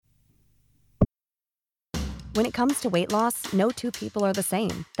When it comes to weight loss, no two people are the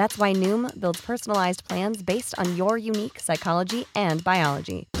same. That's why Noom builds personalized plans based on your unique psychology and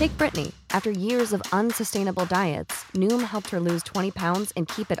biology. Take Brittany. After years of unsustainable diets, Noom helped her lose 20 pounds and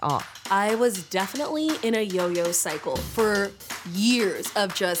keep it off. I was definitely in a yo-yo cycle for years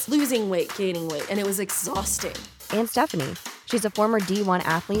of just losing weight, gaining weight, and it was exhausting. And Stephanie. She's a former D1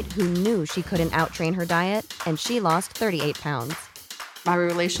 athlete who knew she couldn't outtrain her diet, and she lost 38 pounds. My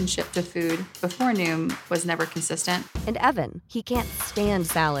relationship to food before Noom was never consistent. And Evan, he can't stand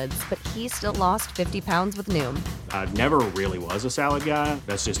salads, but he still lost 50 pounds with Noom. I never really was a salad guy.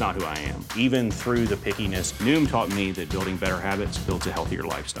 That's just not who I am. Even through the pickiness, Noom taught me that building better habits builds a healthier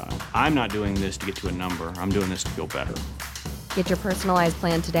lifestyle. I'm not doing this to get to a number. I'm doing this to feel better. Get your personalized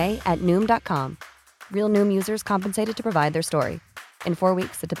plan today at Noom.com. Real Noom users compensated to provide their story. In 4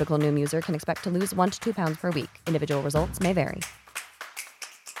 weeks, the typical Noom user can expect to lose 1 to 2 pounds per week. Individual results may vary.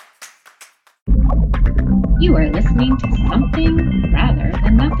 You are listening to Something Rather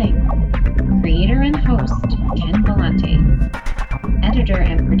Than Nothing. Creator and host, Ken Vellante. Editor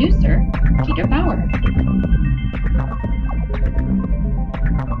and producer, Peter Bauer.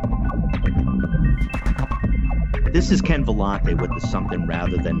 This is Ken Vellante with the Something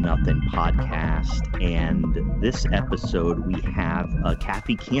Rather Than Nothing podcast, and this episode we have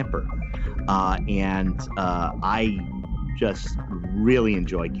Kathy Camper, and I just really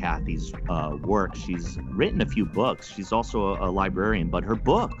enjoyed Kathy's work. She's written a few books. She's also a librarian, but her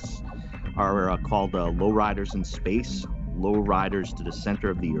books are called Lowriders in Space, Lowriders to the Center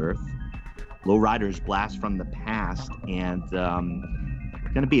of the Earth, Lowriders Blast from the Past, and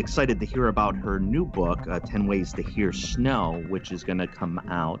going to be excited to hear about her new book, 10 Ways to Hear Snow, which is going to come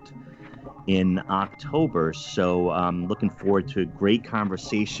out in October. So looking forward to a great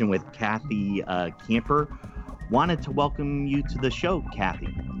conversation with Kathy Camper. Wanted to welcome you to the show,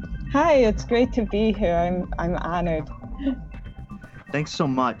 Kathy. Hi, it's great to be here. I'm honored. Thanks so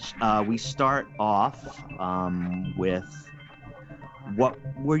much. We start off with what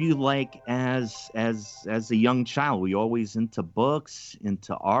were you like as a young child? Were you always into books,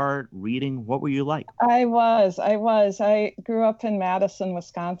 into art, reading? What were you like? I was. I grew up in Madison,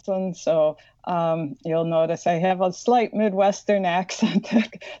 Wisconsin, so you'll notice I have a slight Midwestern accent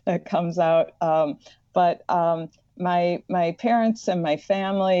that comes out. But my parents and my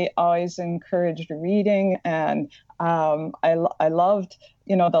family always encouraged reading, and I loved,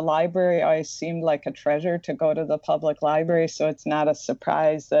 the library always seemed like a treasure to go to the public library. So it's not a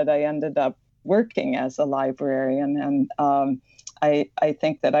surprise that I ended up working as a librarian. And I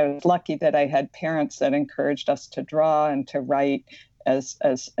think that I was lucky that I had parents that encouraged us to draw and to write as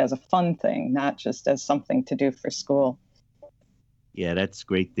a fun thing, not just as something to do for school. Yeah, that's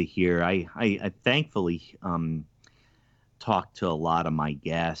great to hear. I thankfully talk to a lot of my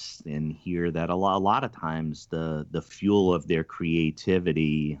guests and hear that a lot of times the fuel of their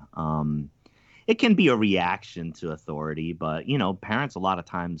creativity, it can be a reaction to authority, but parents a lot of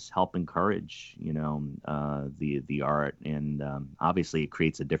times help encourage the art, and obviously it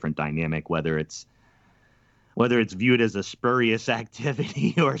creates a different dynamic, whether it's viewed as a spurious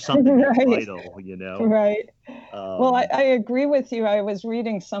activity or something Right. vital, Right. Well, I agree with you. I was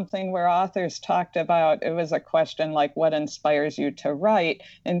reading something where authors talked about, it was a question like, what inspires you to write?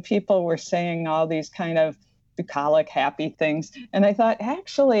 And people were saying all these kind of bucolic, happy things. And I thought,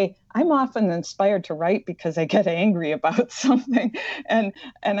 actually, I'm often inspired to write because I get angry about something. And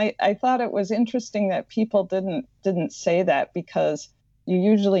I thought it was interesting that people didn't say that, because you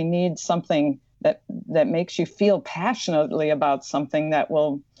usually need something that makes you feel passionately about something that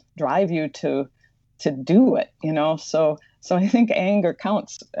will drive you to do it, So I think anger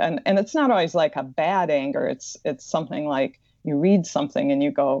counts, and it's not always like a bad anger. It's something like you read something and you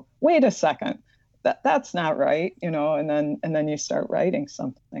go, wait a second, that's not right, and then you start writing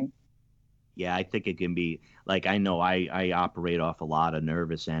something. Yeah, I think it can be like, I know I operate off a lot of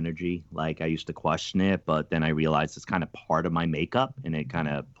nervous energy. Like, I used to question it, but then I realized it's kind of part of my makeup and it kind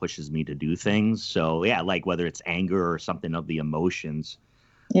of pushes me to do things. So yeah, like whether it's anger or something of the emotions.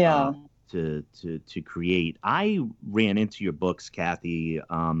 Yeah. To create. I ran into your books, Kathy,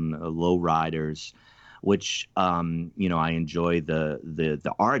 Lowriders, which I enjoy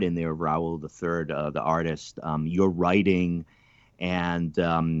the art in there. Raoul III, the artist, your writing, and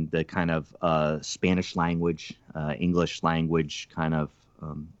the kind of Spanish language, English language, kind of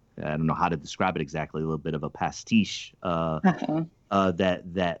I don't know how to describe it exactly. A little bit of a pastiche that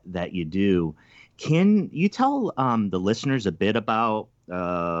you do. Can you tell the listeners a bit about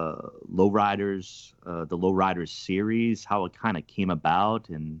Lowriders, the Lowriders series, how it kind of came about,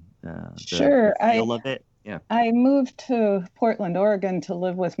 and Sure. the feel of it? Yeah. I moved to Portland, Oregon to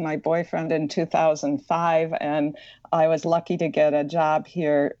live with my boyfriend in 2005, and I was lucky to get a job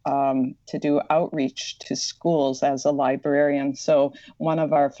here to do outreach to schools as a librarian. So one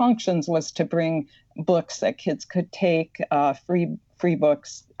of our functions was to bring books that kids could take, free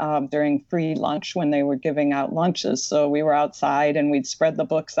books during free lunch when they were giving out lunches. So we were outside and we'd spread the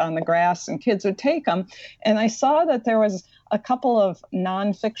books on the grass and kids would take them. And I saw that there was a couple of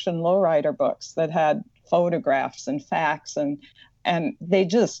nonfiction lowrider books that had photographs and facts, and they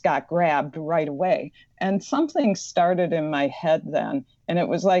just got grabbed right away. And something started in my head then, and it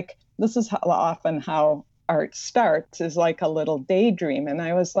was like, this is often how art starts, is like a little daydream. And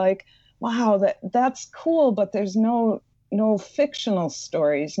I was like, wow, that's cool, but there's no fictional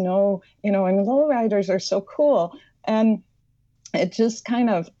stories, no, and lowriders are so cool. And it just kind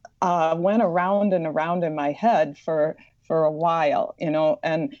of went around and around in my head for a while,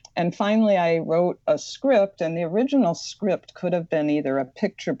 and finally I wrote a script, and the original script could have been either a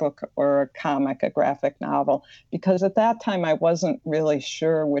picture book or a comic, a graphic novel, because at that time I wasn't really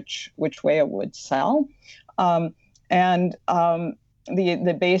sure which way it would sell.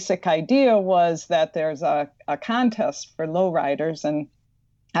 The basic idea was that there's a contest for lowriders, and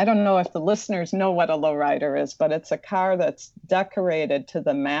I don't know if the listeners know what a lowrider is, but it's a car that's decorated to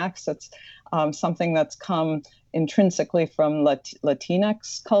the max. It's something that's come intrinsically from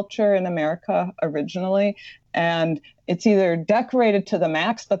Latinx culture in America originally. And it's either decorated to the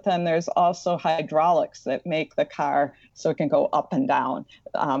max, but then there's also hydraulics that make the car so it can go up and down,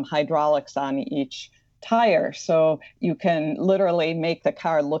 hydraulics on each tire. So you can literally make the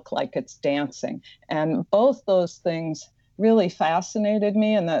car look like it's dancing. And both those things really fascinated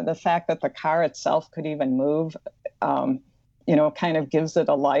me. And the fact that the car itself could even move, kind of gives it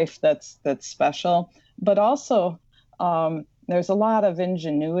a life that's special. But also, there's a lot of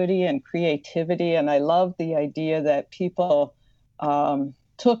ingenuity and creativity. And I love the idea that people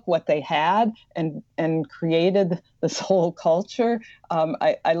took what they had and created this whole culture.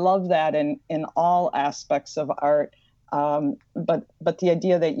 I love that in all aspects of art. But the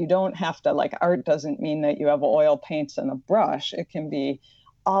idea that you don't have to, like, art doesn't mean that you have oil paints and a brush. It can be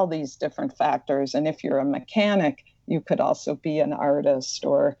all these different factors. And if you're a mechanic, you could also be an artist,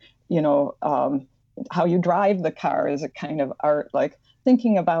 or, how you drive the car is a kind of art, like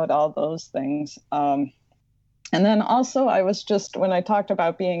thinking about all those things. And then also I was when I talked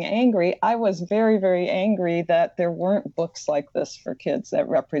about being angry, I was very, very angry that there weren't books like this for kids that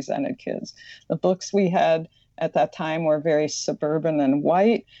represented kids. The books we had at that time were very suburban and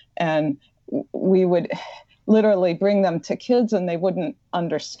white, and we would literally bring them to kids and they wouldn't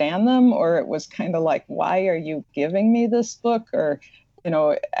understand them, or it was kind of like, why are you giving me this book? Or,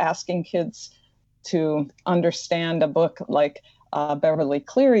 asking kids to understand a book like Beverly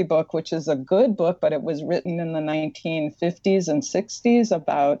Cleary book, which is a good book, but it was written in the 1950s and 60s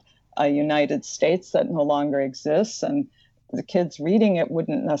about a United States that no longer exists. And the kids reading it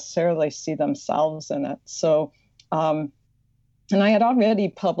wouldn't necessarily see themselves in it. So, and I had already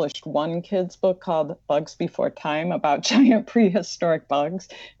published one kid's book called Bugs Before Time about giant prehistoric bugs.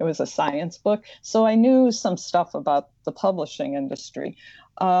 It was a science book. So I knew some stuff about the publishing industry.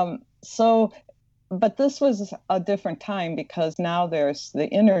 But this was a different time because now there's the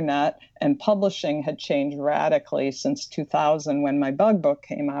internet, and publishing had changed radically since 2000 when my bug book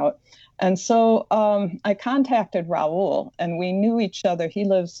came out. And so I contacted Raul, and we knew each other. He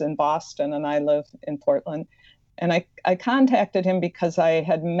lives in Boston and I live in Portland. And I contacted him because I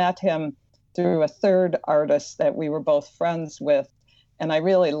had met him through a third artist that we were both friends with, and I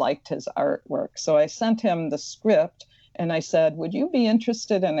really liked his artwork. So I sent him the script and I said, would you be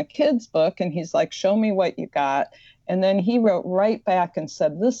interested in a kid's book? And he's like, show me what you got. And then he wrote right back and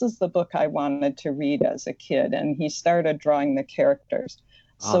said, this is the book I wanted to read as a kid. And he started drawing the characters.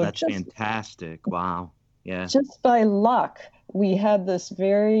 Oh, so that's fantastic. Wow. Yeah. Just by luck, we had this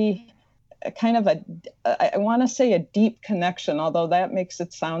very kind of I want to say a deep connection, although that makes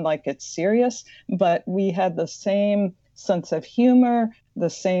it sound like it's serious, but we had the same sense of humor, the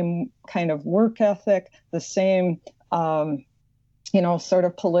same kind of work ethic, the same, sort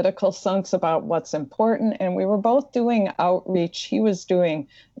of political sense about what's important. And we were both doing outreach. He was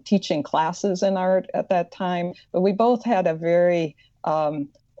teaching classes in art at that time, but we both had a very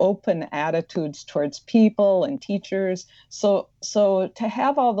open attitudes towards people and teachers. So to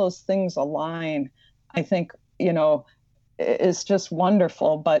have all those things align, I think, is just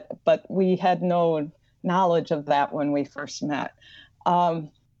wonderful. But we had no knowledge of that when we first met.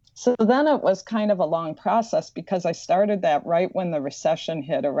 So then it was kind of a long process because I started that right when the recession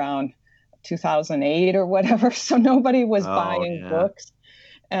hit around 2008 or whatever. So nobody was buying books.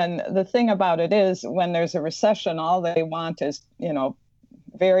 And the thing about it is, when there's a recession, all they want is,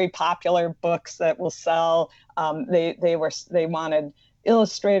 very popular books that will sell. They wanted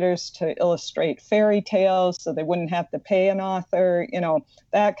illustrators to illustrate fairy tales so they wouldn't have to pay an author,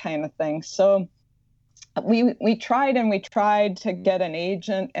 that kind of thing. So we tried to get an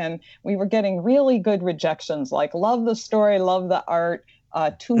agent, and we were getting really good rejections, like love the story, love the art,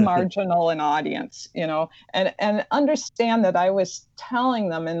 too marginal an audience, and understand that I was telling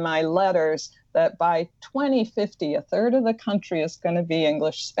them in my letters that by 2050, a third of the country is going to be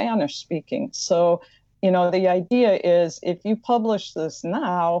English Spanish speaking. So, the idea is, if you publish this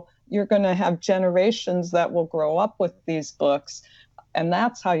now, you're going to have generations that will grow up with these books. And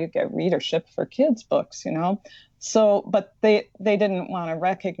that's how you get readership for kids' books, So, but they didn't want to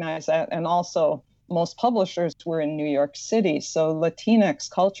recognize that. And also, most publishers were in New York City. So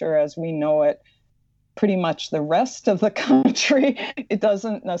Latinx culture, as we know it, pretty much the rest of the country, it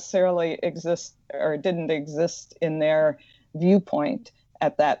doesn't necessarily exist, or didn't exist in their viewpoint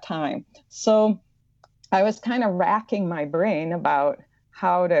at that time. So I was kind of racking my brain about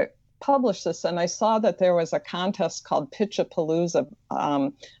how to publish this, and I saw that there was a contest called Pitchapalooza.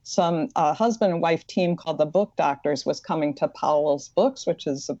 Some husband and wife team called the Book Doctors was coming to Powell's Books, which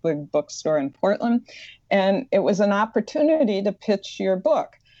is a big bookstore in Portland, and it was an opportunity to pitch your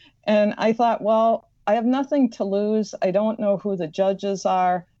book. And I thought, well, I have nothing to lose. I don't know who the judges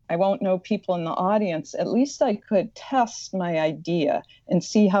are. I won't know people in the audience. At least I could test my idea and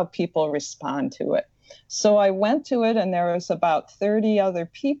see how people respond to it. So I went to it, and there was about 30 other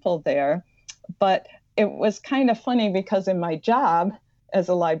people there. But it was kind of funny because in my job as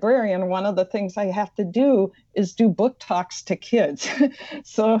a librarian, one of the things I have to do is do book talks to kids.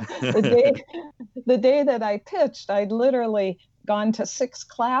 So the day that I pitched, I'd literally gone to 6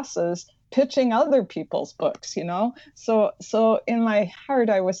 classes pitching other people's books, So in my heart,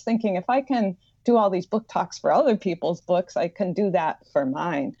 I was thinking, if I can do all these book talks for other people's books, I can do that for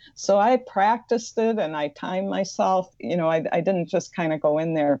mine. So I practiced it, and I timed myself. I didn't just kind of go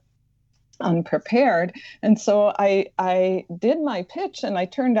in there unprepared. And so I did my pitch, and I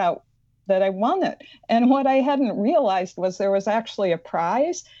turned out that I won it. And what I hadn't realized was there was actually a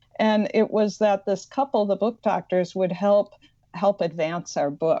prize, and it was that this couple, the Book Doctors, would help advance our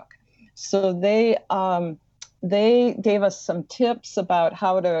book. So they gave us some tips about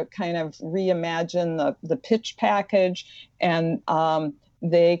how to kind of reimagine the pitch package, and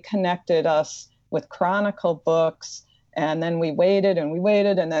they connected us with Chronicle Books. And then we waited,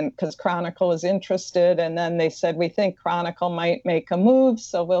 and then because Chronicle was interested, and then they said, we think Chronicle might make a move,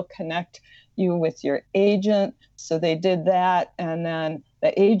 so we'll connect you with your agent. So they did that, and then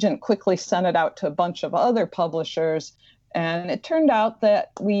the agent quickly sent it out to a bunch of other publishers. And it turned out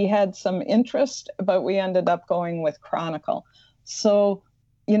that we had some interest, but we ended up going with Chronicle. So,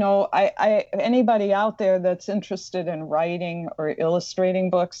 anybody out there that's interested in writing or illustrating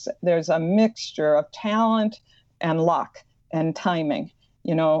books, there's a mixture of talent and luck and timing,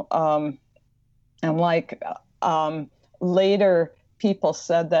 and later people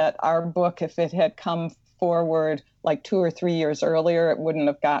said that our book, if it had come forward like 2 or 3 years earlier, it wouldn't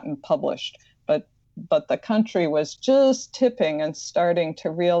have gotten published. But the country was just tipping and starting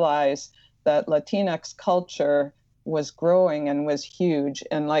to realize that Latinx culture was growing and was huge.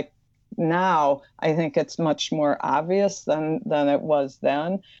 And like now, I think it's much more obvious than it was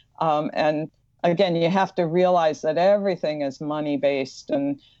then. And again, you have to realize that everything is money-based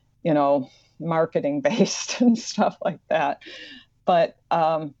and, marketing-based and stuff like that. But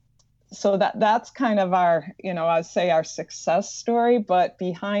so that's kind of our, I'd say our success story. But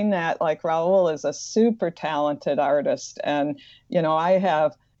behind that, like Raul is a super talented artist. And,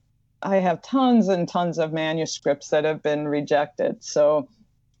 I have tons and tons of manuscripts that have been rejected. So,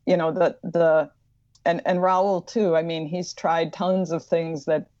 and Raul too, he's tried tons of things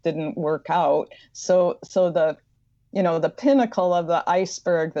that didn't work out. So the, the pinnacle of the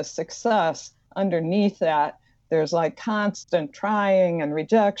iceberg, the success underneath that, there's like constant trying and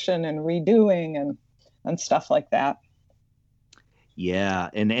rejection and redoing and stuff like that. Yeah,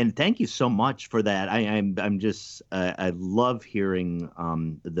 and thank you so much for that. I'm just I love hearing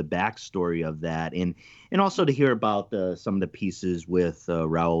the backstory of that, and also to hear about some of the pieces with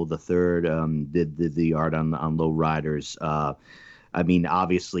Raul III did the art on Lowriders.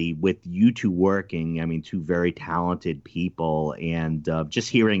 Obviously with you two working, two very talented people, and just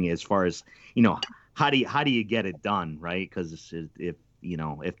hearing as far as how do you get it done, right? Because if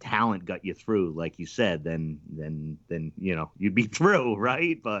talent got you through, like you said, then you'd be through,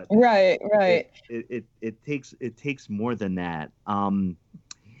 right? But right. It takes more than that.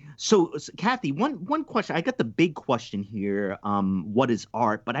 So Kathy, one question. I got the big question here. What is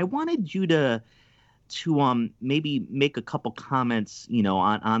art? But I wanted you to maybe make a couple comments,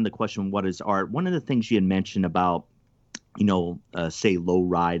 on the question, what is art? One of the things you had mentioned about, say low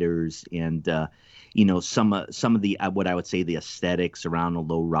riders and, some of the, what I would say the aesthetics around the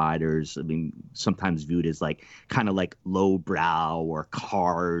low riders. I mean, sometimes viewed as like kind of like lowbrow or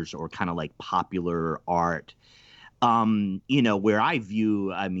cars or kind of like popular art. Where I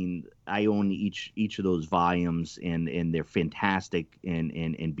view, I mean, I own each of those volumes and they're fantastic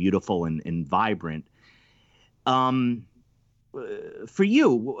and beautiful and vibrant. For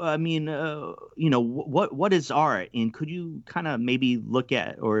you, I mean, what is art, and could you kind of maybe look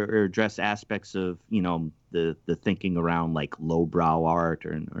at or address aspects of, the thinking around like lowbrow art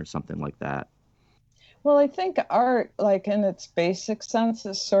or something like that? Well, I think art, like in its basic sense,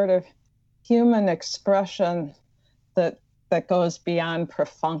 is sort of human expression that goes beyond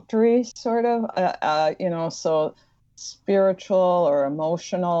perfunctory, sort of, so spiritual or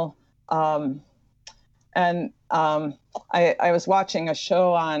emotional. I was watching a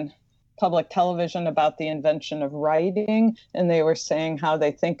show on public television about the invention of writing, and they were saying how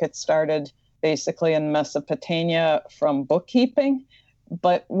they think it started basically in Mesopotamia from bookkeeping,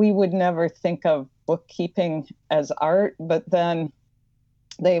 but we would never think of bookkeeping as art. But then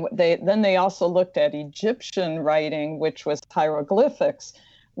they also looked at Egyptian writing, which was hieroglyphics,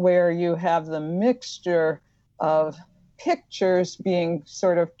 where you have the mixture of pictures being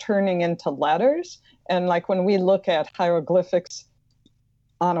sort of turning into letters. And like when we look at hieroglyphics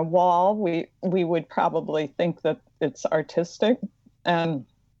on a wall, we would probably think that it's artistic. And,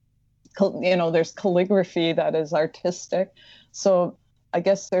 there's calligraphy that is artistic. So I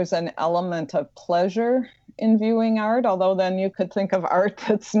guess there's an element of pleasure in viewing art, although then you could think of art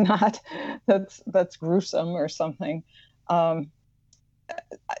that's not, that's gruesome or something. I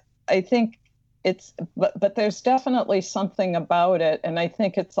think but there's definitely something about it. And I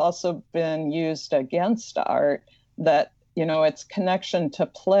think it's also been used against art that, its connection to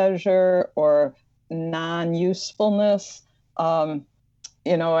pleasure or non-usefulness.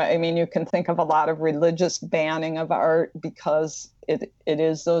 You can think of a lot of religious banning of art because it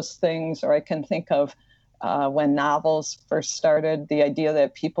is those things, or I can think of when novels first started, the idea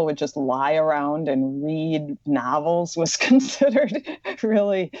that people would just lie around and read novels was considered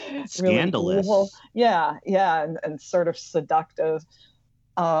really scandalous. Really yeah, and sort of seductive.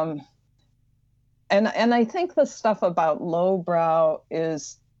 And I think the stuff about lowbrow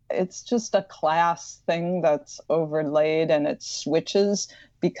it's just a class thing that's overlaid, and it switches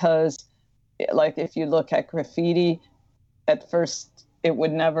because, like, if you look at graffiti, at first it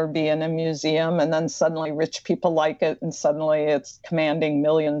would never be in a museum, and then suddenly rich people like it, and suddenly it's commanding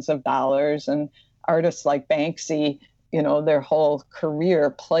millions of dollars. And artists like Banksy, their whole career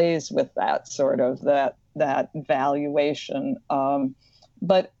plays with that sort of that valuation.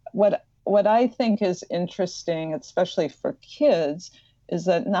 But what I think is interesting, especially for kids, is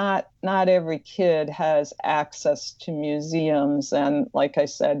that not every kid has access to museums and, like I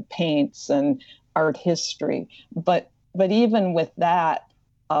said, paints and art history. But even with that,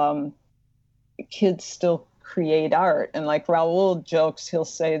 kids still create art. And like Raoul jokes, he'll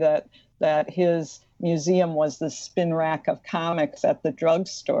say that his museum was the spin rack of comics at the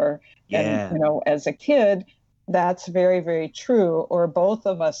drugstore. Yeah. And, as a kid, that's very, very true. Or both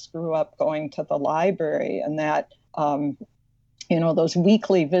of us grew up going to the library, and that, those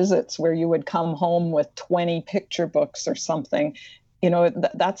weekly visits where you would come home with 20 picture books or something,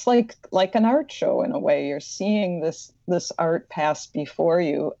 that's like an art show in a way. You're seeing this art pass before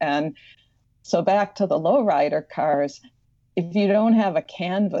you. And so back to the lowrider cars, if you don't have a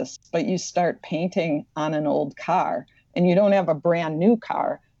canvas, but you start painting on an old car, and you don't have a brand new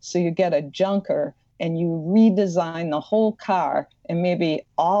car, so you get a junker and you redesign the whole car, and maybe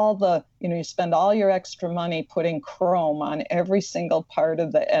you spend all your extra money putting chrome on every single part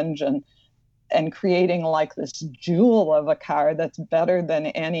of the engine and creating like this jewel of a car that's better than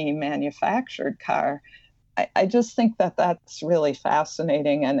any manufactured car. I just think that that's really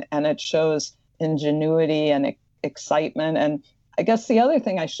fascinating, and it shows ingenuity and excitement. And I guess the other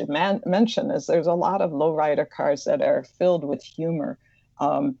thing I should mention is there's a lot of lowrider cars that are filled with humor.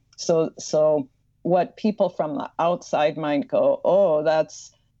 So what people from the outside might go, oh,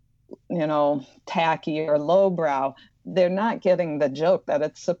 that's, tacky or lowbrow, they're not getting the joke that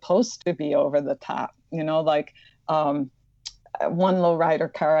it's supposed to be over the top. Like one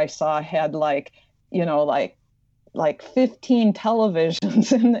lowrider car I saw had like 15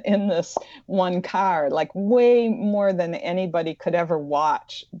 televisions in this one car, like way more than anybody could ever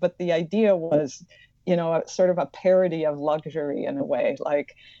watch. But the idea was, sort of a parody of luxury in a way.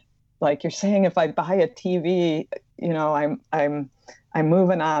 Like, like you're saying, if I buy a TV, I'm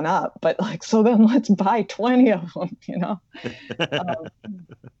moving on up, but like, so then let's buy 20 of them,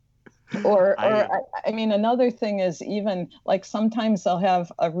 I mean, another thing is even like sometimes they'll have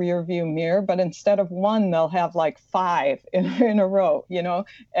a rear view mirror, but instead of one, they'll have like 5 in a row,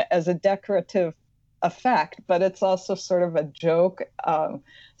 as a decorative effect, but it's also sort of a joke.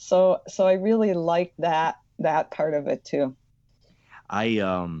 So I really like that part of it too. I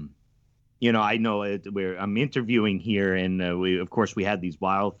know I'm interviewing here, and we had these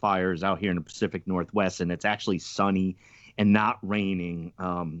wildfires out here in the Pacific Northwest, and it's actually sunny and not raining.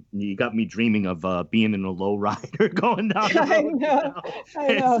 You got me dreaming of being in a lowrider going down the road.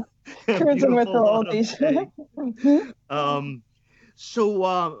 I know. Cruising with the oldies.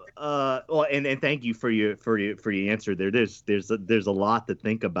 And thank you for your answer there. There's a lot to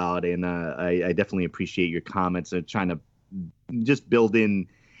think about, and I definitely appreciate your comments and trying to just build in.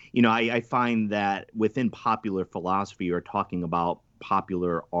 I find that within popular philosophy or talking about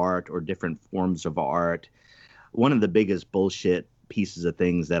popular art or different forms of art, one of the biggest bullshit pieces of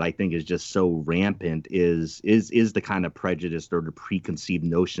things that I think is just so rampant is the kind of prejudice or the preconceived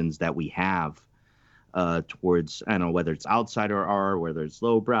notions that we have towards, I don't know, whether it's outsider art, whether it's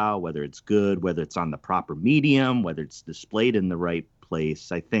lowbrow, whether it's good, whether it's on the proper medium, whether it's displayed in the right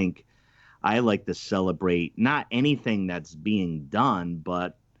place. I think I like to celebrate not anything that's being done,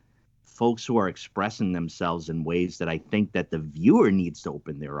 but folks who are expressing themselves in ways that I think that the viewer needs to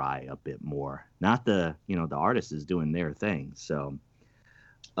open their eye a bit more, not the artist is doing their thing. So,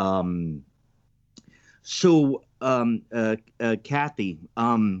 Kathy,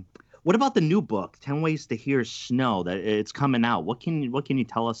 what about the new book, 10 Ways to Hear Snow, that it's coming out? What can you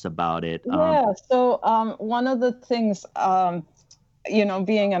tell us about it? So one of the things,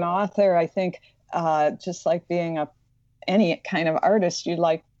 being an author, I think just like being any kind of artist, you'd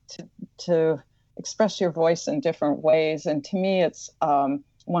like to express your voice in different ways. And to me, it's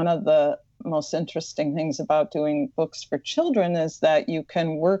one of the most interesting things about doing books for children is that you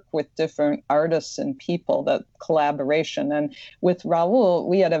can work with different artists and people, that collaboration. And with Raul,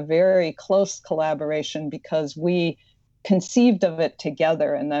 we had a very close collaboration because we conceived of it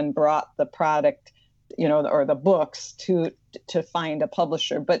together and then brought the product, or the books to find a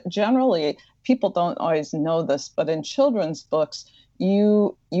publisher. But generally, people don't always know this, but in children's books,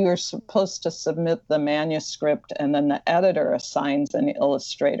 you're supposed to submit the manuscript, and then the editor assigns an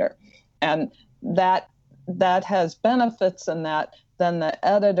illustrator. And that has benefits in that then the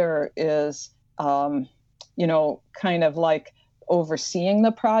editor is, kind of like overseeing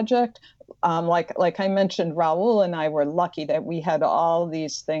the project. Like I mentioned, Raul and I were lucky that we had all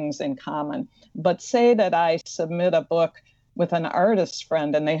these things in common. But say that I submit a book with an artist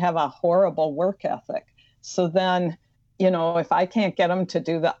friend and they have a horrible work ethic. So then, if I can't get them to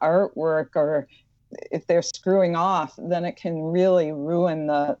do the artwork, or if they're screwing off, then it can really ruin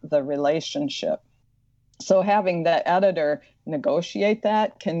the relationship. So having the editor negotiate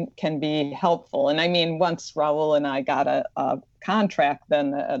that can be helpful. And I mean, once Raul and I got a contract, then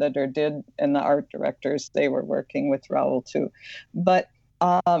the editor did, and the art directors, they were working with Raul too. But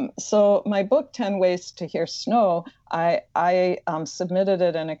so my book, 10 Ways to Hear Snow, I submitted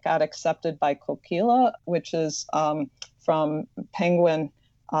it and it got accepted by Kokila, which is from Penguin,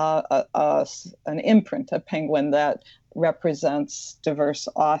 an imprint of Penguin that represents diverse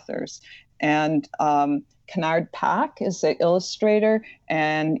authors. And Kennard Pak is the illustrator,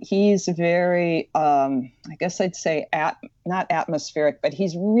 and he's very, I guess I'd say, not atmospheric, but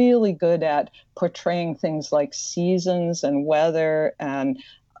he's really good at portraying things like seasons and weather. And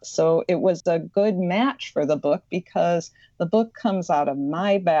so it was a good match for the book because the book comes out of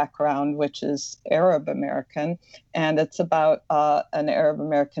my background, which is Arab American, and it's about an Arab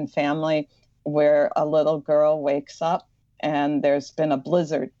American family where a little girl wakes up and there's been a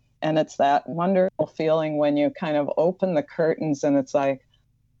blizzard. And it's that wonderful feeling when you kind of open the curtains and it's like,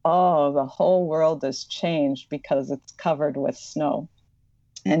 oh, the whole world has changed because it's covered with snow.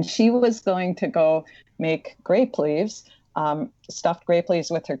 And she was going to go make grape leaves, stuffed grape leaves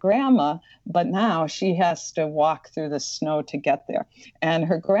with her grandma, but now she has to walk through the snow to get there. And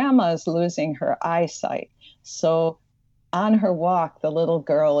her grandma is losing her eyesight. So on her walk, the little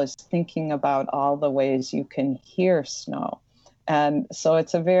girl is thinking about all the ways you can hear snow. And so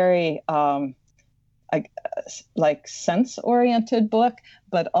it's a very like sense-oriented book,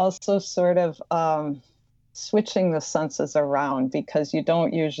 but also sort of switching the senses around, because you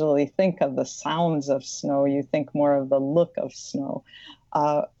don't usually think of the sounds of snow. You think more of the look of snow.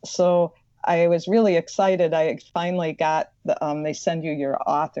 So I was really excited. I finally got they send you your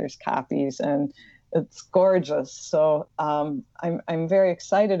author's copies, and it's gorgeous. So I'm very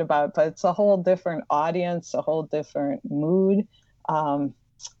excited about it, but it's a whole different audience, a whole different mood.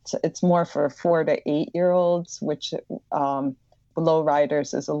 It's more for 4 to 8 year olds, which Low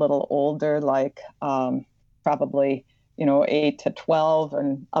Riders is a little older, like probably 8 to 12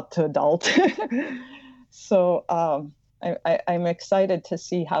 and up to adult. So I'm excited to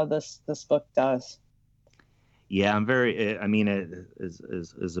see how this book does. Yeah, I'm very. I mean, it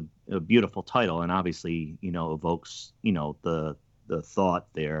is a beautiful title, and obviously, evokes the thought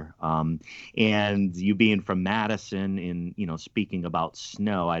there. And you being from Madison, and speaking about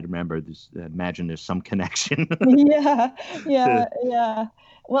snow, I imagine there's some connection. Yeah.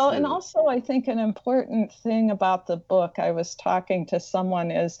 Well, and also I think an important thing about the book, I was talking to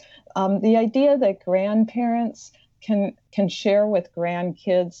someone, is the idea that grandparents can share with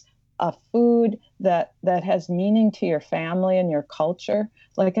grandkids a food that has meaning to your family and your culture.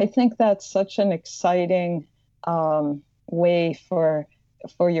 Like, I think that's such an exciting way for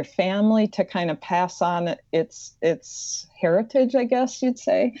your family to kind of pass on its heritage, I guess you'd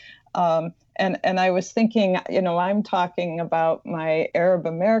say. And I was thinking, I'm talking about my Arab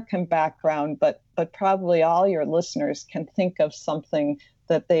American background, but probably all your listeners can think of something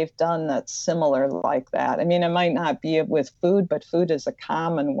that they've done that's similar like that. I mean, it might not be with food, but food is a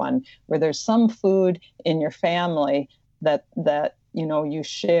common one, where there's some food in your family that you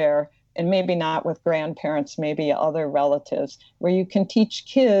share, and maybe not with grandparents, maybe other relatives, where you can teach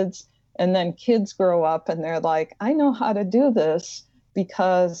kids, and then kids grow up and they're like, I know how to do this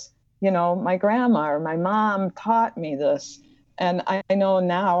because, my grandma or my mom taught me this. And I know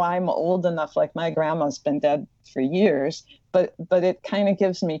now I'm old enough, like my grandma's been dead for years, but it kind of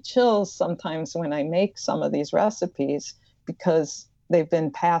gives me chills sometimes when I make some of these recipes, because they've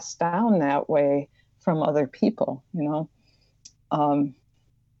been passed down that way from other people, And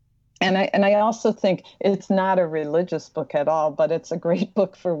I also think it's not a religious book at all, but it's a great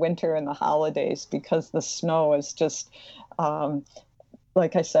book for winter and the holidays, because the snow is just,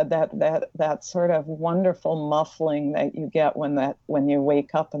 like I said, that sort of wonderful muffling that you get when you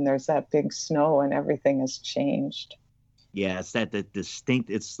wake up and there's that big snow and everything has changed. Yeah, it's the distinct.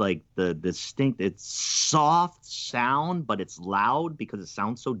 It's like the distinct. It's soft sound, but it's loud because it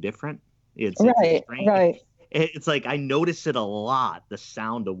sounds so different. It's right. It's like I notice it a lot, the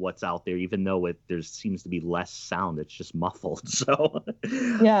sound of what's out there, even though there seems to be less sound. It's just muffled. So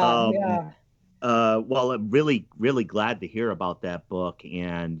yeah. Well, I'm really, really glad to hear about that book,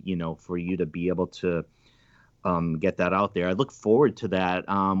 and for you to be able to get that out there. I look forward to that.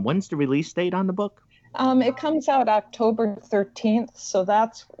 When's the release date on the book? It comes out October 13th, so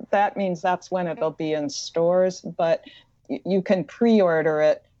that means that's when it'll be in stores, but you can pre-order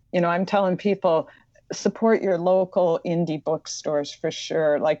it. I'm telling people, support your local indie bookstores for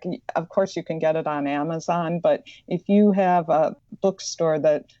sure. Like, of course, you can get it on Amazon, but if you have a bookstore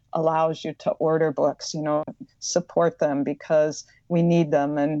that allows you to order books, support them, because we need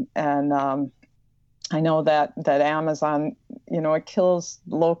them. And I know that Amazon, it kills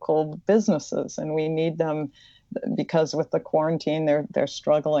local businesses, and we need them because with the quarantine, they're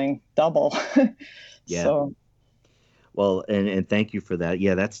struggling double. Yeah. So. Well, and thank you for that.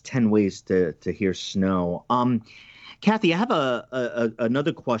 Yeah, that's 10 ways to hear snow. Kathy, I have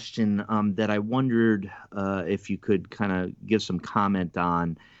another question that I wondered if you could kind of give some comment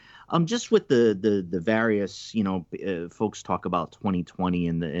on. Just with the various, folks talk about 2020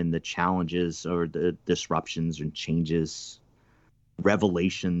 and the challenges or the disruptions and changes,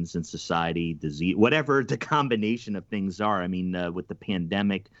 revelations in society, disease, whatever the combination of things are. I mean, with the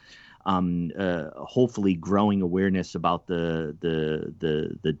pandemic, hopefully growing awareness about the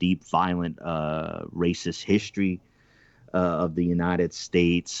deep, violent, racist history of the United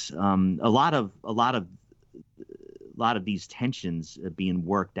States. A lot of these tensions being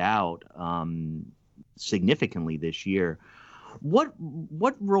worked out significantly this year. What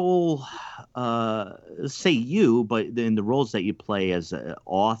role, say you, but in the roles that you play as an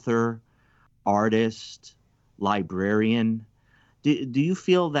author, artist, librarian, do you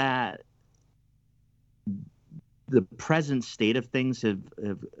feel that the present state of things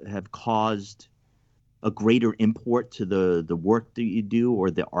have caused a greater import to the work that you do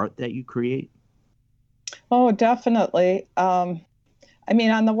or the art that you create? Oh, definitely. I mean,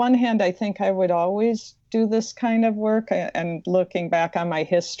 on the one hand, I think I would always do this kind of work. And looking back on my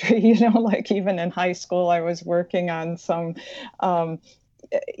history, like even in high school, I was working on some, like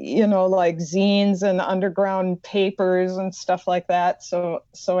zines and underground papers and stuff like that. So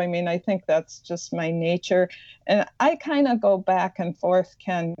I mean, I think that's just my nature. And I kind of go back and forth,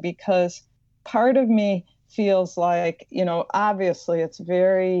 Ken, because part of me feels like, obviously it's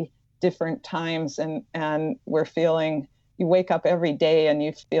very different times, and we're feeling, you wake up every day and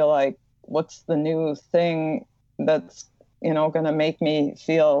you feel like, what's the new thing that's, going to make me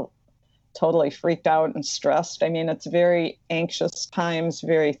feel totally freaked out and stressed? I mean, it's very anxious times,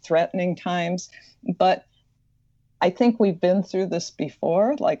 very threatening times, but I think we've been through this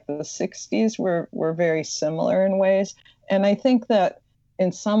before. Like the 60s were very similar in ways. And I think that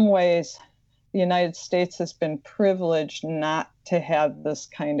in some ways, the United States has been privileged not to have this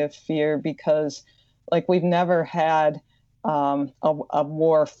kind of fear, because like we've never had a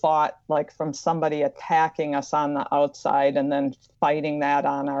war fought like from somebody attacking us on the outside and then fighting that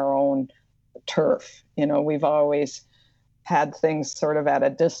on our own turf. We've always had things sort of at a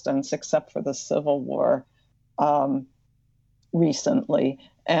distance, except for the Civil War recently.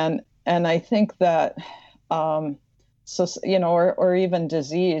 And I think that, or even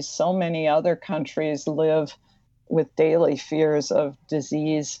disease, so many other countries live with daily fears of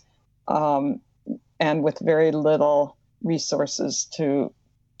disease and with very little resources to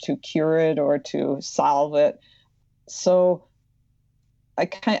cure it or to solve it. So I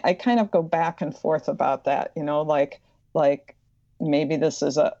kind of go back and forth about that, like maybe this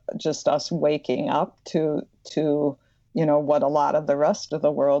is just us waking up to what a lot of the rest of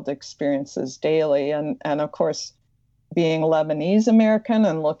the world experiences daily. And of course, being Lebanese American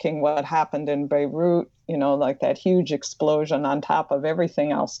and looking what happened in Beirut, like that huge explosion on top of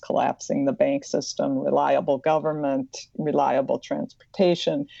everything else collapsing, the bank system, reliable government, reliable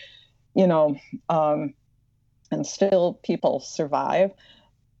transportation, and still people survive.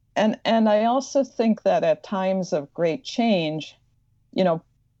 And I also think that at times of great change,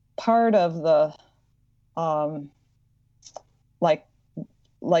 part of the, like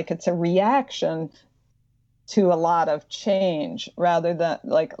it's a reaction to a lot of change rather than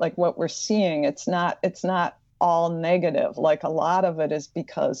like what we're seeing. It's not all negative. Like a lot of it is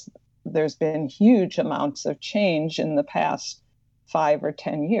because there's been huge amounts of change in the past 5 or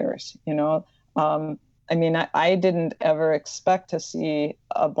 10 years, I mean, I didn't ever expect to see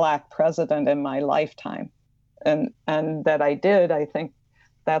a Black president in my lifetime. And that I did, I think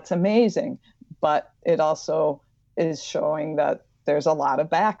that's amazing. But it also is showing that there's a lot of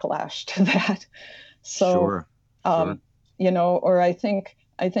backlash to that. So, sure. Or I think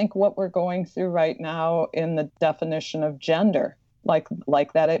what we're going through right now in the definition of gender, like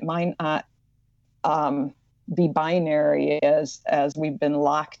that it might not be binary as we've been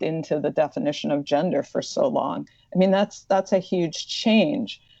locked into the definition of gender for so long. I mean, that's a huge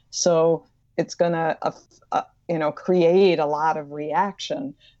change. So it's going to, create a lot of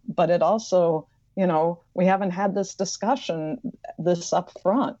reaction, but it also, we haven't had this discussion this up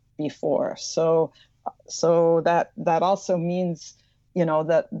front before. So that also means,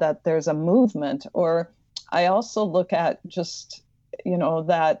 that there's a movement. Or I also look at just,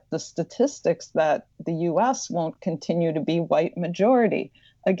 that the statistics that the U.S. won't continue to be white majority.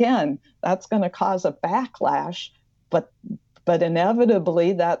 Again, that's going to cause a backlash, but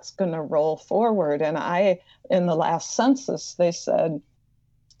inevitably that's going to roll forward. And in the last census, they said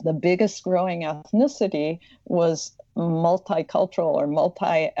the biggest growing ethnicity was multicultural or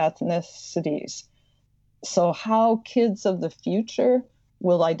multi-ethnicities. So how kids of the future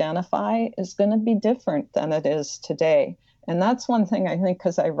will identify is going to be different than it is today. And that's one thing I think,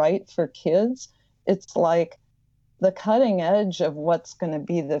 because I write for kids, it's like the cutting edge of what's going to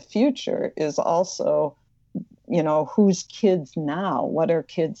be the future is also, who's kids now? What are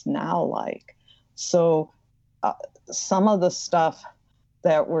kids now like? So some of the stuff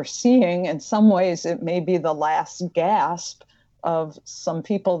that we're seeing, in some ways, it may be the last gasp of some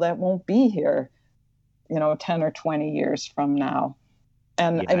people that won't be here, 10 or 20 years from now.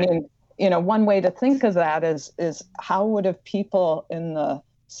 And yeah. I mean, one way to think of that is how would have people in the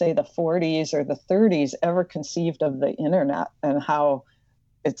 40s or the 30s ever conceived of the internet and how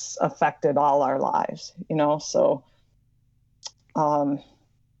it's affected all our lives, So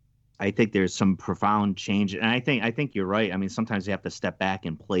I think there's some profound change, and I think you're right. I mean, sometimes you have to step back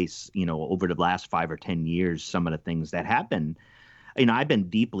and place, over the last 5 or 10 years, some of the things that happen. I've been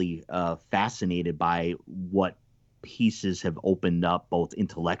deeply fascinated by what pieces have opened up both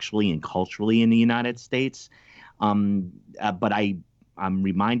intellectually and culturally in the United States. But I'm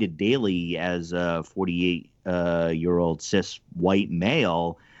reminded daily as a 48-year-old cis white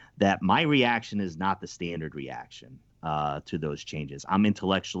male that my reaction is not the standard reaction to those changes. I'm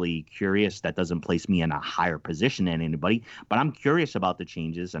intellectually curious. That doesn't place me in a higher position than anybody, but I'm curious about the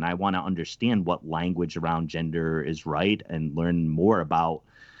changes, and I want to understand what language around gender is right and learn more about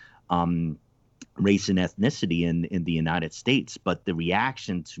race and ethnicity in the United States. But the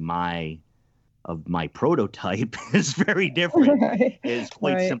reaction to my my prototype is very different. Right. It's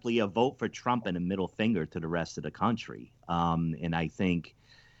quite Right. simply a vote for Trump and a middle finger to the rest of the country. And I think,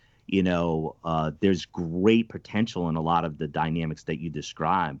 there's great potential in a lot of the dynamics that you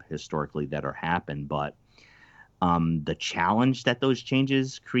describe historically that are happened, but the challenge that those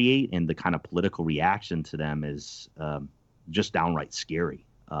changes create and the kind of political reaction to them is just downright scary.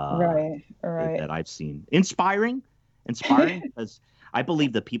 Right. That I've seen. Inspiring because I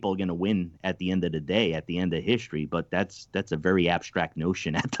believe that people are going to win at the end of the day, at the end of history, but that's a very abstract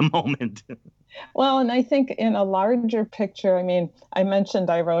notion at the moment. Well, and I think in a larger picture, I mean, I mentioned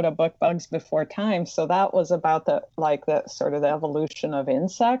I wrote a book, Bugs Before Time, so that was about the sort of the evolution of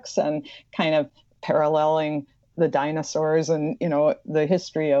insects and kind of paralleling the dinosaurs and, the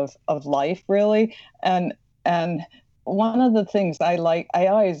history of life, really. And one of the things I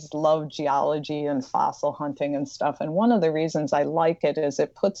always love geology and fossil hunting and stuff. And one of the reasons I like it is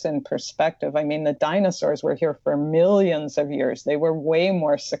it puts in perspective. I mean, the dinosaurs were here for millions of years. They were way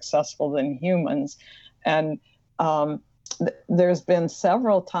more successful than humans. And there's been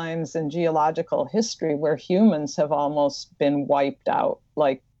several times in geological history where humans have almost been wiped out,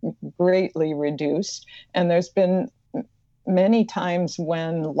 like greatly reduced. And there's been many times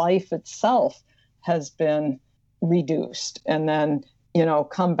when life itself has been reduced and then,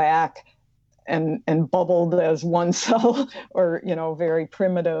 come back and bubbled as one cell or, very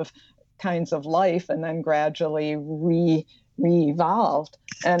primitive kinds of life and then gradually re-evolved.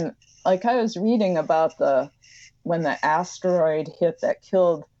 And like I was reading about when the asteroid hit that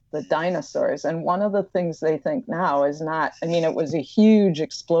killed the dinosaurs. And one of the things they think now is it was a huge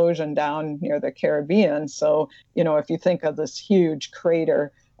explosion down near the Caribbean. So, if you think of this huge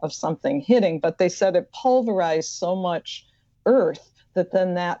crater of something hitting, but they said it pulverized so much earth that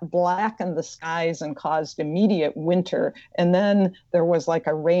then that blackened the skies and caused immediate winter. And then there was like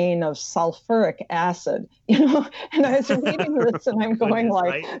a rain of sulfuric acid, and I was reading this and I'm going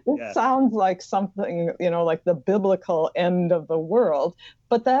this sounds like something, like the biblical end of the world.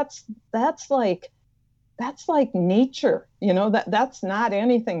 But that's like nature, that's not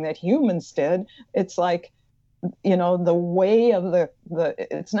anything that humans did. It's like, the way of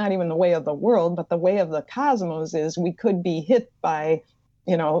it's not even the way of the world, but the way of the cosmos is we could be hit by,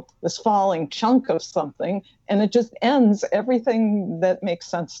 this falling chunk of something, and it just ends everything that makes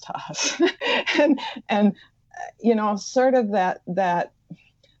sense to us. and sort of that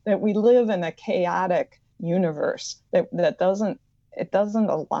we live in a chaotic universe that doesn't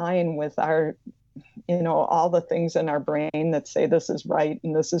align with our, all the things in our brain that say this is right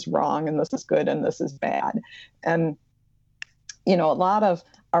and this is wrong and this is good and this is bad. And, a lot of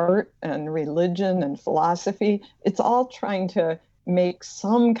art and religion and philosophy, it's all trying to make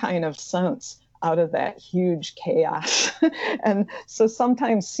some kind of sense out of that huge chaos. And so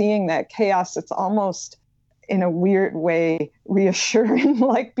sometimes seeing that chaos, it's almost in a weird way reassuring,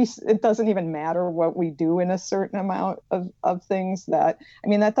 like it doesn't even matter what we do in a certain amount of things. That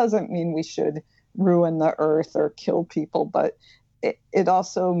doesn't mean we should ruin the earth or kill people, but it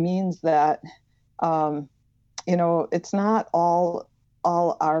also means that it's not all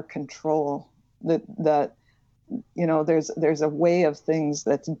our control. That there's a way of things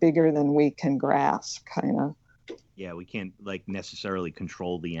that's bigger than we can grasp, kind of. Yeah, we can't necessarily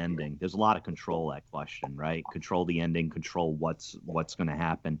control the ending. There's a lot of control that question, right? Control the ending, control what's going to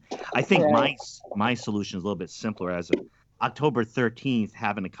happen. I think my solution is a little bit simpler. As of October 13th,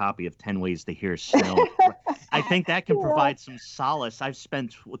 having a copy of 10 Ways to Hear Snow. I think that can provide some solace. I've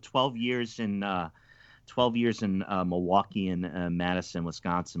spent 12 years in Milwaukee and Madison,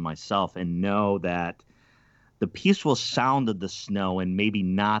 Wisconsin myself, and know that the peaceful sound of the snow and maybe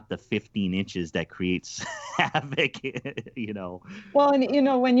not the 15 inches that creates havoc, Well,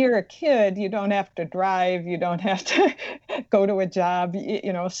 and, when you're a kid, you don't have to drive. You don't have to go to a job.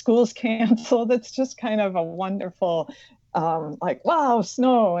 School's canceled. It's just kind of a wonderful, wow,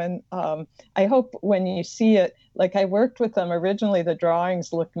 snow. And I hope when you see it, like I worked with them originally, the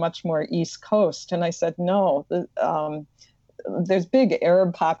drawings looked much more East Coast. And I said, no, there's big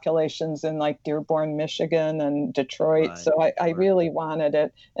Arab populations in like Dearborn, Michigan and Detroit. Right. So I really wanted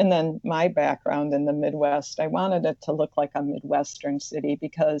it. And then my background in the Midwest, I wanted it to look like a Midwestern city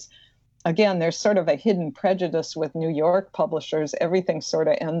because, again, there's sort of a hidden prejudice with New York publishers. Everything sort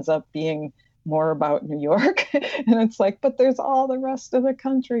of ends up being more about New York. And it's like, but there's all the rest of the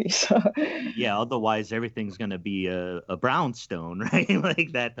country. So yeah, otherwise everything's going to be a brownstone, right?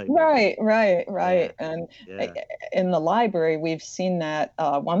 Like that type right. Yeah. And in the library, we've seen that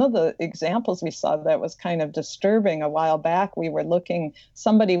one of the examples we saw that was kind of disturbing a while back, we were looking,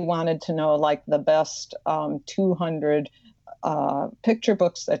 somebody wanted to know like the best 200 picture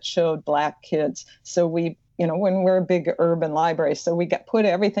books that showed Black kids. So we, when we're a big urban library, so we put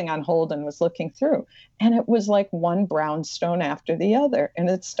everything on hold and was looking through. And it was like one brownstone after the other. And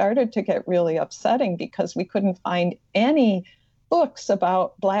it started to get really upsetting because we couldn't find any books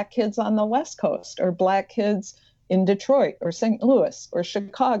about Black kids on the West Coast or Black kids in Detroit or St. Louis or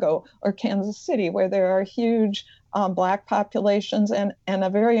Chicago or Kansas City, where there are huge Black populations and a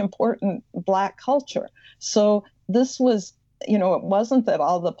very important Black culture. So this was, it wasn't that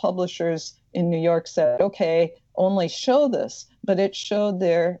all the publishers in New York said, okay, only show this, but it showed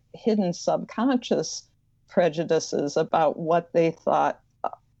their hidden subconscious prejudices about what they thought,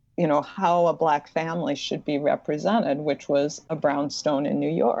 how a Black family should be represented, which was a brownstone in New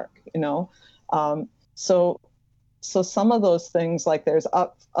York, So some of those things, like there's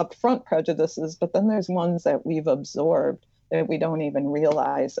upfront prejudices, but then there's ones that we've absorbed that we don't even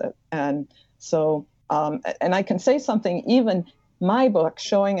realize it. And so, and I can say something, even my book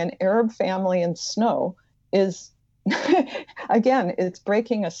showing an Arab family in snow is, again, it's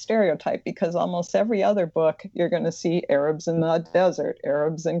breaking a stereotype, because almost every other book you're going to see Arabs in the desert,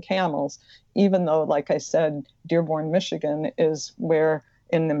 Arabs and camels, even though, like I said, Dearborn, Michigan is where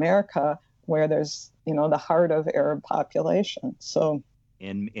in America where there's, the heart of Arab population. So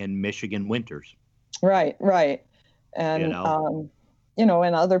in Michigan winters. Right. And,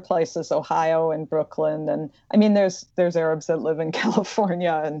 in other places, Ohio and Brooklyn. And I mean, there's Arabs that live in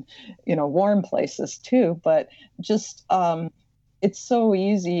California and, warm places too, but just, it's so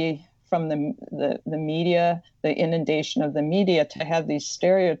easy from the media, the inundation of the media, to have these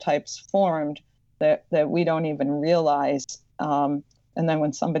stereotypes formed that we don't even realize. And then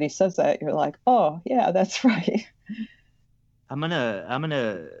when somebody says that, you're like, oh yeah, that's right. I'm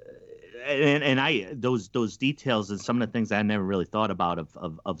gonna those details and some of the things I never really thought about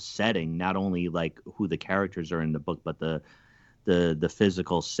of setting, not only like who the characters are in the book, but the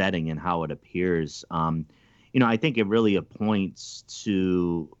physical setting and how it appears. I think it really points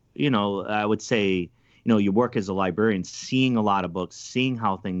to, I would say, you work as a librarian, seeing a lot of books, seeing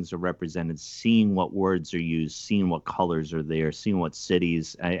how things are represented, seeing what words are used, seeing what colors are there, seeing what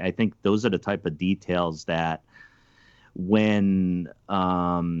cities. I think those are the type of details that when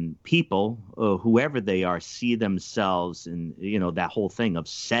people, whoever they are, see themselves in, that whole thing of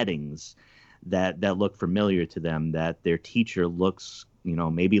settings that look familiar to them, that their teacher looks,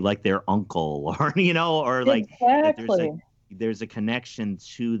 maybe like their uncle or, or like exactly. There's a connection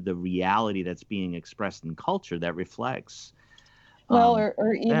to the reality that's being expressed in culture that reflects. Well,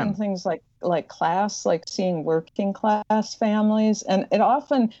 or even them. Things like class, like seeing working class families. And it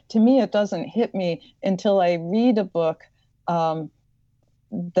often, to me, it doesn't hit me until I read a book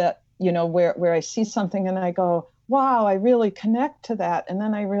that, where I see something and I go, wow, I really connect to that. And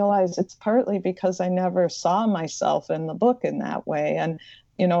then I realize it's partly because I never saw myself in the book in that way. And,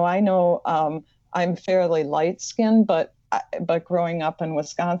 I know I'm fairly light-skinned, but growing up in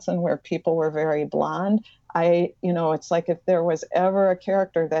Wisconsin where people were very blonde, it's like if there was ever a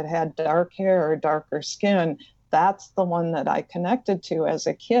character that had dark hair or darker skin, that's the one that I connected to as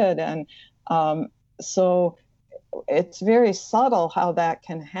a kid. And so it's very subtle how that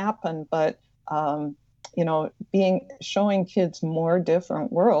can happen, but showing kids more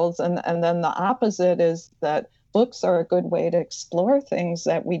different worlds. And then the opposite is that books are a good way to explore things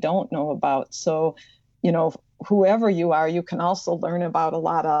that we don't know about. So, whoever you are, you can also learn about a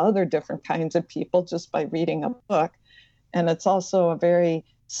lot of other different kinds of people just by reading a book. And it's also a very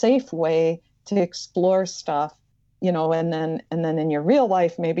safe way to explore stuff, and then in your real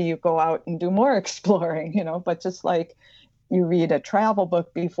life, maybe you go out and do more exploring, but just like you read a travel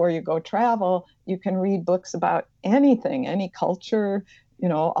book before you go travel, you can read books about anything, any culture,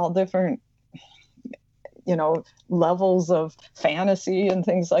 all different levels of fantasy and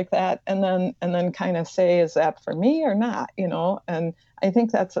things like that. And then kind of say, is that for me or not? And I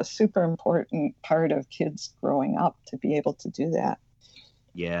think that's a super important part of kids growing up, to be able to do that.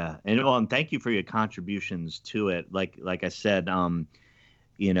 Yeah. And thank you for your contributions to it. Like I said, both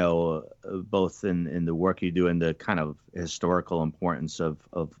in the work you do and the kind of historical importance of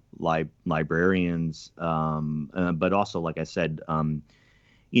librarians, but also, like I said,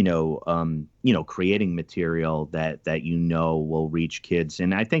 creating material that will reach kids.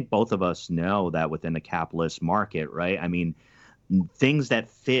 And I think both of us know that within the capitalist market, right? I mean, things that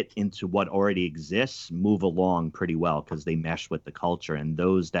fit into what already exists move along pretty well because they mesh with the culture. And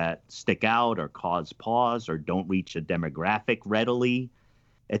those that stick out or cause pause or don't reach a demographic readily,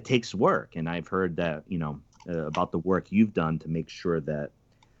 it takes work. And I've heard that, about the work you've done to make sure that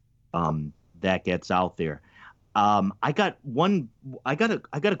that gets out there. I got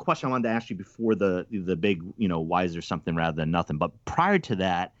a question I wanted to ask you before the big, why is there something rather than nothing? But prior to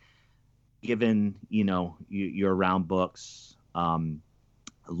that, given, you're around books,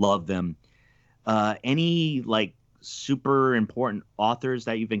 love them. Any like super important authors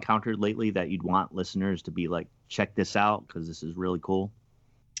that you've encountered lately that you'd want listeners to be like, check this out because this is really cool?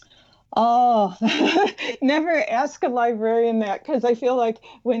 Oh, never ask a librarian that, because I feel like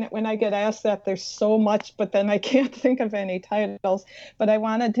when I get asked that, there's so much, but then I can't think of any titles. But I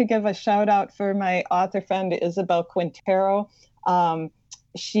wanted to give a shout out for my author friend, Isabel Quintero.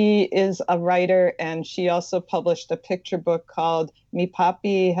 She is a writer, and she also published a picture book called Mi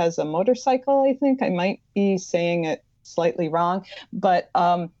Papi Has a Motorcycle, I think. I might be saying it slightly wrong, but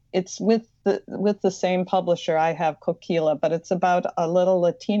it's with the same publisher I have, Coquila, but it's about a little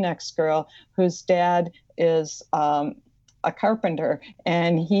Latinx girl whose dad is a carpenter,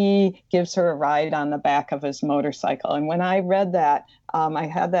 and he gives her a ride on the back of his motorcycle. And when I read that, I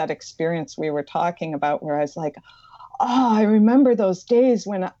had that experience we were talking about where I was like, oh, I remember those days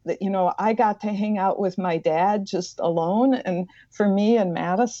when, I got to hang out with my dad just alone. And for me in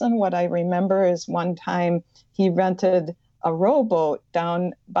Madison, what I remember is one time he rented a rowboat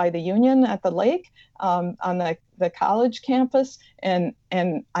down by the Union at the lake on the college campus. And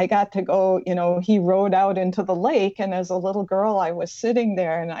I got to go, he rowed out into the lake. And as a little girl, I was sitting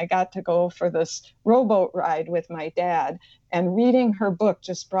there and I got to go for this rowboat ride with my dad. And reading her book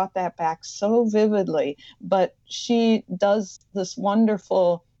just brought that back so vividly. But she does this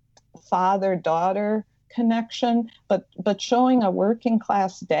wonderful father-daughter connection, but showing a working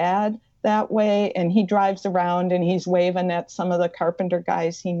class dad that way. And he drives around and he's waving at some of the carpenter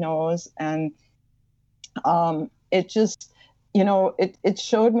guys he knows. And it just, it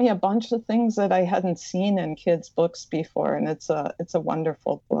showed me a bunch of things that I hadn't seen in kids' books before. And it's a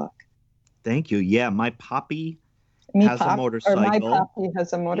wonderful book. Thank you. Yeah. My Papi has a motorcycle. Or My Papi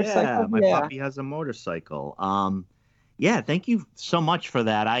Has a Motorcycle. Yeah, My Papi Has a Motorcycle. Yeah, thank you so much for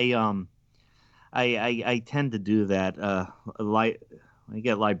that. I tend to do that. I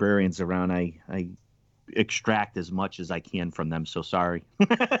get librarians around. I extract as much as I can from them. So sorry.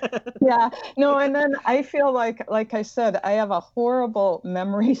 Yeah, no. And then I feel like I said, I have a horrible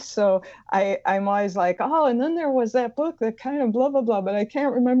memory. So I'm always like, oh, and then there was that book that kind of blah, blah, blah, but I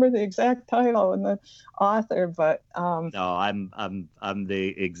can't remember the exact title and the author. But no, I'm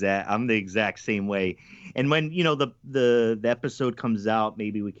the exact same way. And when, the episode comes out,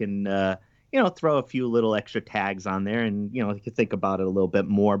 maybe we can, throw a few little extra tags on there and, you can think about it a little bit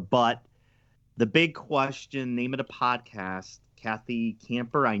more. But the big question, name of the podcast, Kathy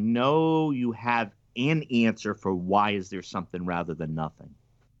Camper, I know you have an answer for why is there something rather than nothing?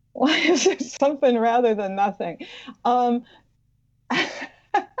 Why is there something rather than nothing? I'm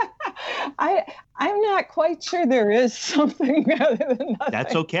not quite sure there is something rather than nothing.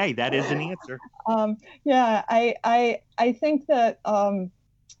 That's okay. That is an answer. Yeah, I think that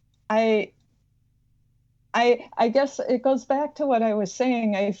I guess it goes back to what I was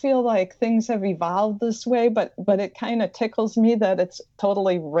saying. I feel like things have evolved this way, but it kind of tickles me that it's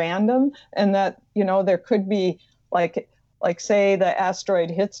totally random and that, there could be like say the asteroid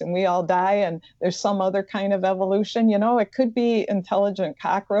hits and we all die and there's some other kind of evolution. It could be intelligent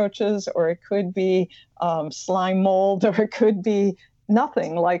cockroaches, or it could be slime mold, or it could be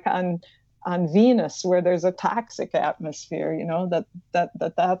nothing, like on Venus where there's a toxic atmosphere,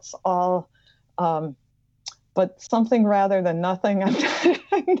 that's all. But something rather than nothing, I'm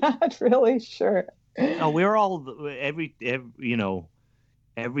not really sure. No, we're all every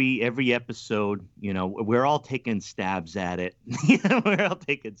episode, we're all taking stabs at it. We're all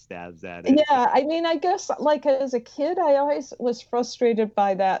taking stabs at it. Yeah, I mean, I guess like as a kid, I always was frustrated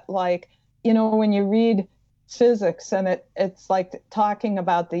by that. Like, when you read physics and it's like talking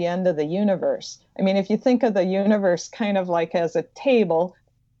about the end of the universe. I mean, if you think of the universe kind of like as a table.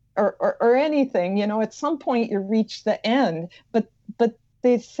 Or anything, at some point you reach the end, but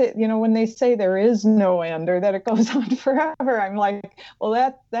they say, when they say there is no end or that it goes on forever, I'm like, well,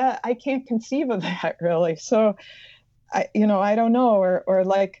 that I can't conceive of that really. So I don't know, or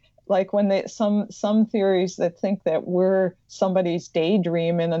like when some theories that think that we're somebody's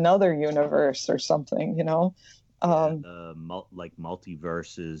daydream in another universe or something, like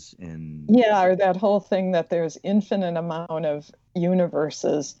multiverses and or that whole thing that there's infinite amount of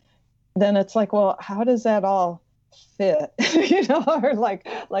universes. Then it's like, well, how does that all fit? Or like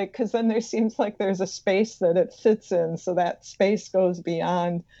because then there seems like there's a space that it fits in, so that space goes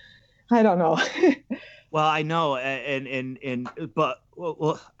beyond. I don't know. Well, I know, but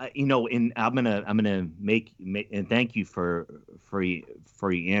and I'm gonna make and thank you for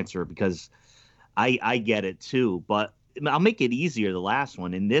your answer, because I get it too, but I'll make it easier. The last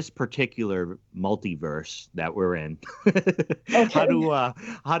one in this particular multiverse that we're in. Okay. How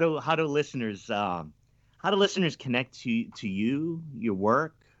do listeners connect to you, your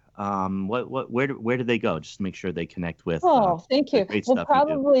work? Where do they go? Just to make sure they connect with. Thank you. Well,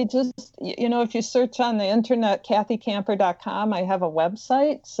 probably just, if you search on the internet, kathykamper.com, I have a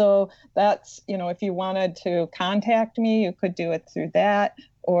website. So that's, if you wanted to contact me, you could do it through that.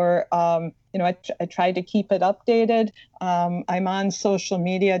 Or, I try to keep it updated. I'm on social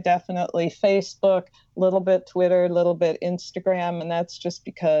media, definitely Facebook, a little bit Twitter, a little bit Instagram. And that's just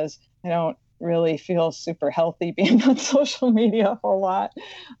because I don't really feel super healthy being on social media a whole lot.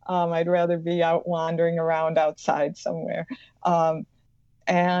 I'd rather be out wandering around outside somewhere. I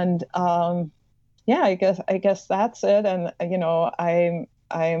guess that's it. And,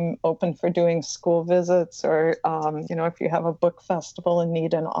 I'm open for doing school visits or, if you have a book festival and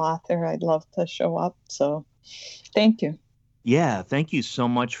need an author, I'd love to show up. So thank you. Yeah, thank you so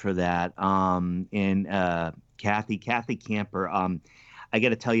much for that. Kathy Kamper, I got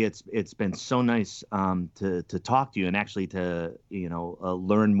to tell you, it's been so nice to talk to you and actually to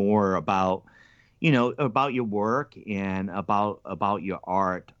learn more about about your work and about your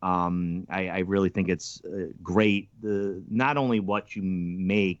art. I really think it's great, not only what you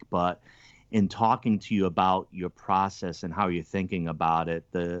make, but in talking to you about your process and how you're thinking about it,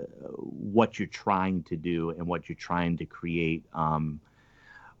 what you're trying to do and what you're trying to create.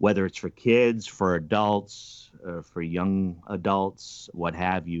 Whether it's for kids, for adults, for young adults, what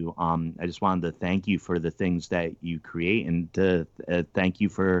have you. I just wanted to thank you for the things that you create and to thank you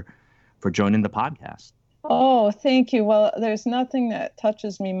for joining the podcast. Oh, thank you. Well, there's nothing that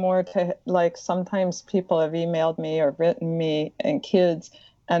touches me more to, like, sometimes people have emailed me or written me and kids.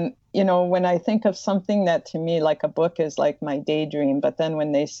 And, when I think of something that to me, like a book is like my daydream, but then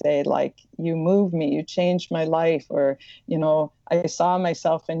when they say, like, you moved me, you changed my life, or, I saw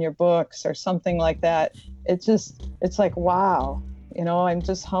myself in your books or something like that, it's like, wow, I'm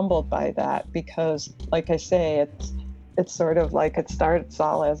just humbled by that because, like I say, it's sort of like it starts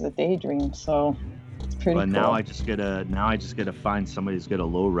all as a daydream. So it's pretty cool. Now I just gotta find somebody who's got a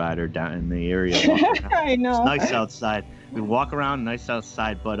lowrider down in the area. I know. It's nice outside. We walk around nice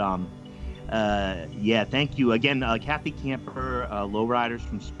outside, but thank you again, Kathy Kamper, Lowriders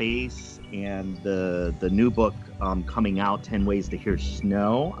from Space, and the new book coming out, 10 Ways to Hear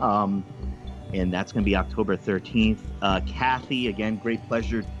Snow, and that's going to be October 13th. Kathy, again, great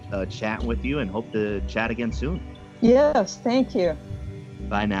pleasure chatting with you, and hope to chat again soon. Yes, thank you.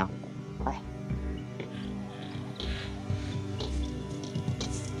 Bye now. Bye.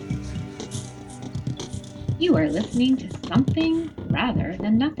 You are listening to Something Rather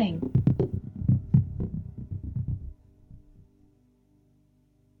Than Nothing.